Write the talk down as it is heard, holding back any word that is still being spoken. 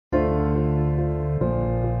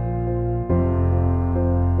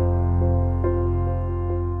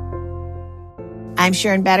I'm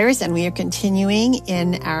Sharon Betters, and we are continuing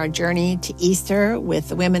in our journey to Easter with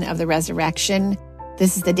the Women of the Resurrection.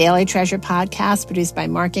 This is the Daily Treasure podcast produced by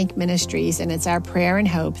Mark Inc. Ministries, and it's our prayer and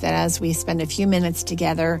hope that as we spend a few minutes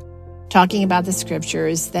together talking about the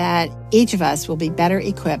scriptures, that each of us will be better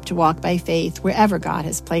equipped to walk by faith wherever God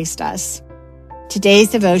has placed us.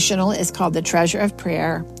 Today's devotional is called The Treasure of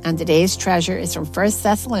Prayer, and today's treasure is from 1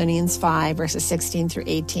 Thessalonians 5, verses 16 through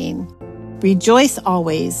 18. Rejoice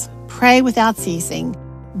always, pray without ceasing,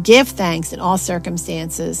 give thanks in all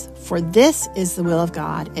circumstances, for this is the will of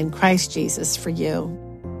God in Christ Jesus for you.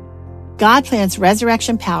 God plants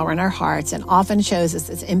resurrection power in our hearts and often shows us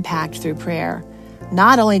its impact through prayer.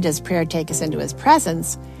 Not only does prayer take us into His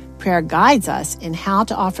presence, prayer guides us in how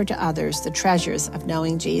to offer to others the treasures of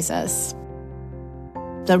knowing Jesus.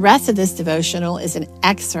 The rest of this devotional is an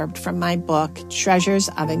excerpt from my book, Treasures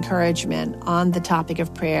of Encouragement, on the topic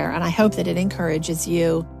of prayer, and I hope that it encourages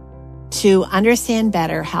you to understand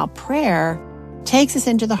better how prayer takes us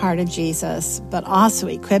into the heart of Jesus, but also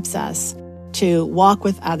equips us to walk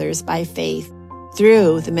with others by faith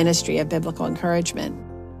through the ministry of biblical encouragement.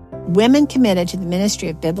 Women committed to the ministry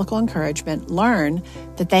of biblical encouragement learn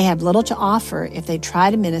that they have little to offer if they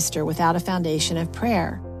try to minister without a foundation of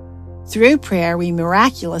prayer. Through prayer, we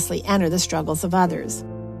miraculously enter the struggles of others.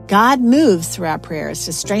 God moves through our prayers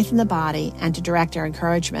to strengthen the body and to direct our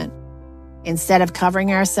encouragement. Instead of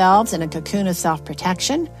covering ourselves in a cocoon of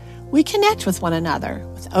self-protection, we connect with one another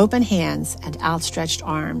with open hands and outstretched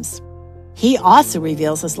arms. He also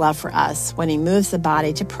reveals His love for us when He moves the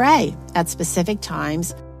body to pray at specific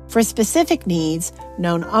times for specific needs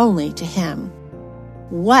known only to Him.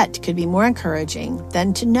 What could be more encouraging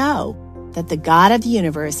than to know that the God of the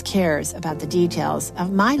universe cares about the details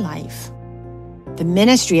of my life? The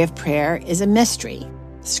ministry of prayer is a mystery.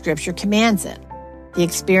 Scripture commands it. The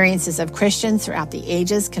experiences of Christians throughout the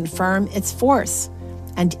ages confirm its force,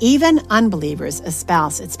 and even unbelievers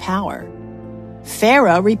espouse its power.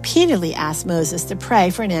 Pharaoh repeatedly asked Moses to pray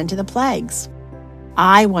for an end to the plagues.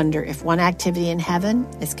 I wonder if one activity in heaven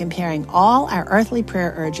is comparing all our earthly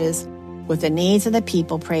prayer urges with the needs of the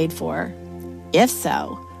people prayed for. If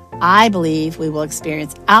so, I believe we will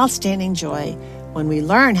experience outstanding joy when we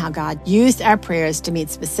learn how God used our prayers to meet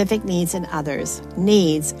specific needs in others,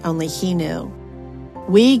 needs only He knew.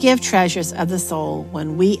 We give treasures of the soul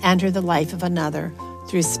when we enter the life of another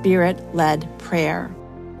through Spirit-led prayer.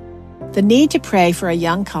 The need to pray for a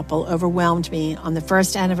young couple overwhelmed me on the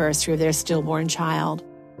first anniversary of their stillborn child.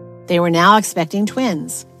 They were now expecting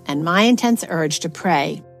twins, and my intense urge to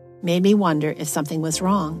pray made me wonder if something was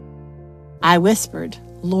wrong. I whispered,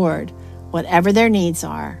 Lord, whatever their needs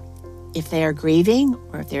are, if they are grieving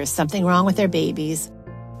or if there is something wrong with their babies,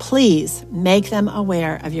 please make them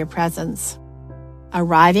aware of your presence.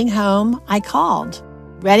 Arriving home, I called,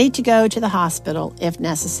 ready to go to the hospital if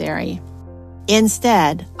necessary.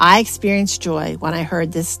 Instead, I experienced joy when I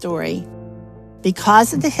heard this story.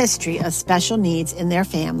 Because of the history of special needs in their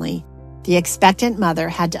family, the expectant mother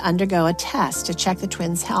had to undergo a test to check the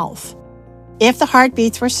twins' health. If the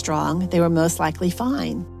heartbeats were strong, they were most likely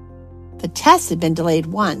fine. The test had been delayed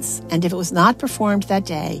once, and if it was not performed that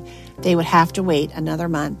day, they would have to wait another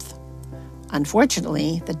month.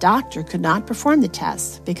 Unfortunately, the doctor could not perform the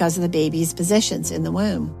test because of the baby's positions in the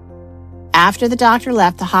womb. After the doctor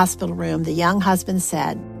left the hospital room, the young husband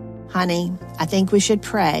said, Honey, I think we should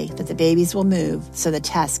pray that the babies will move so the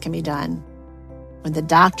test can be done. When the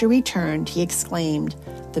doctor returned, he exclaimed,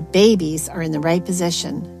 The babies are in the right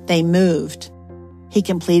position. They moved. He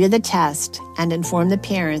completed the test and informed the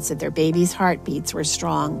parents that their babies' heartbeats were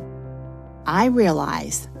strong. I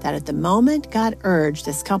realized that at the moment God urged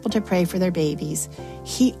this couple to pray for their babies,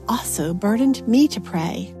 He also burdened me to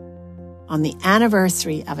pray. On the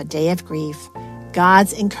anniversary of a day of grief,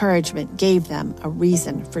 God's encouragement gave them a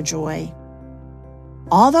reason for joy.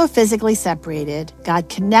 Although physically separated, God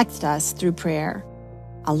connected us through prayer.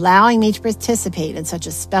 Allowing me to participate in such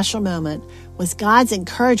a special moment was God's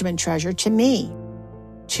encouragement treasure to me.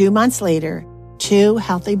 2 months later, 2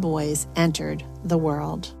 healthy boys entered the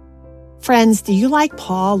world. Friends, do you, like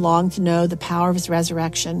Paul, long to know the power of His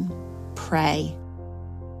resurrection? Pray.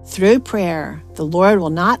 Through prayer, the Lord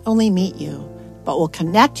will not only meet you, but will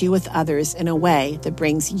connect you with others in a way that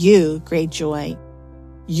brings you great joy.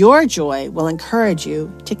 Your joy will encourage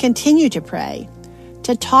you to continue to pray,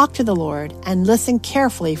 to talk to the Lord, and listen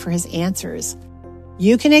carefully for His answers.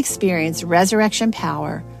 You can experience resurrection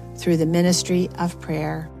power through the ministry of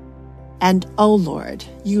prayer. And, oh Lord,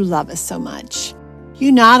 you love us so much.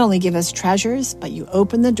 You not only give us treasures, but you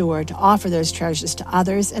open the door to offer those treasures to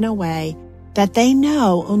others in a way that they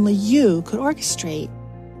know only you could orchestrate.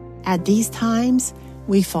 At these times,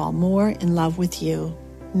 we fall more in love with you.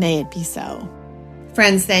 May it be so.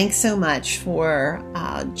 Friends, thanks so much for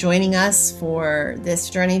joining us for this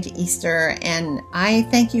journey to Easter, and I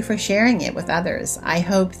thank you for sharing it with others. I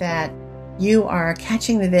hope that you are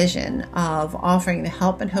catching the vision of offering the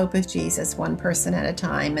help and hope of Jesus one person at a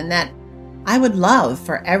time, and that I would love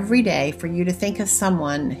for every day for you to think of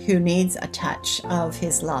someone who needs a touch of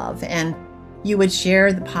his love, and you would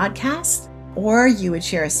share the podcast, or you would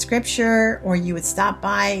share a scripture, or you would stop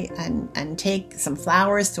by and take some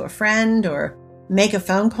flowers to a friend, or make a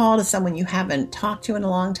phone call to someone you haven't talked to in a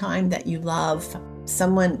long time that you love.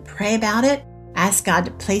 Someone, pray about it. Ask God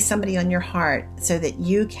to place somebody on your heart so that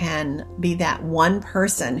you can be that one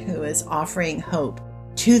person who is offering hope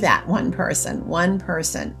to that one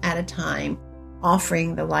person at a time,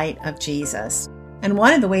 offering the light of Jesus. And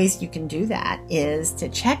one of the ways you can do that is to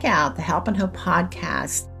check out the Help and Hope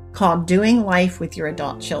podcast called Doing Life with Your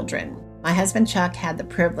Adult Children. My husband Chuck had the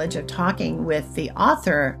privilege of talking with the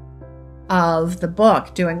author of the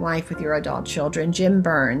book, Doing Life with Your Adult Children, Jim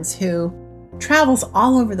Burns, who travels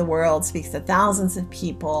all over the world, speaks to thousands of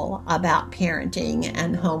people about parenting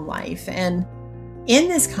and home life. And in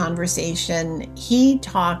this conversation, he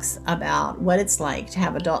talks about what it's like to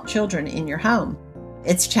have adult children in your home.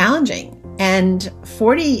 It's challenging. And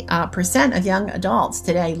 40% of young adults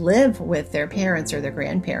today live with their parents or their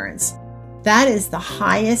grandparents. That is the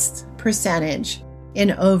highest percentage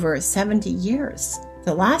in over 70 years.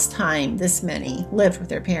 The last time this many lived with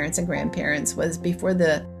their parents and grandparents was before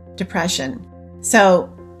the Depression.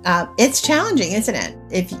 So it's challenging, isn't it?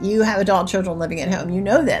 If you have adult children living at home, you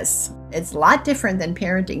know this. It's a lot different than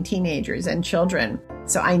parenting teenagers and children.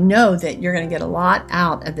 So I know that you're going to get a lot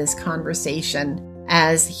out of this conversation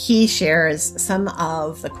as he shares some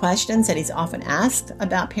of the questions that he's often asked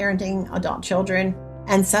about parenting adult children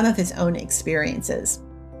and some of his own experiences.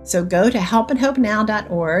 So go to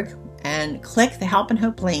helpandhopenow.org and click the Help and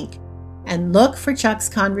Hope link and look for Chuck's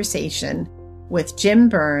conversation with Jim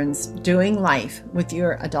Burns, Doing Life with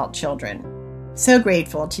Your Adult Children. So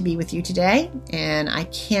grateful to be with you today, and I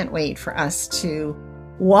can't wait for us to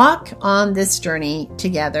walk on this journey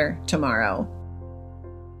together tomorrow.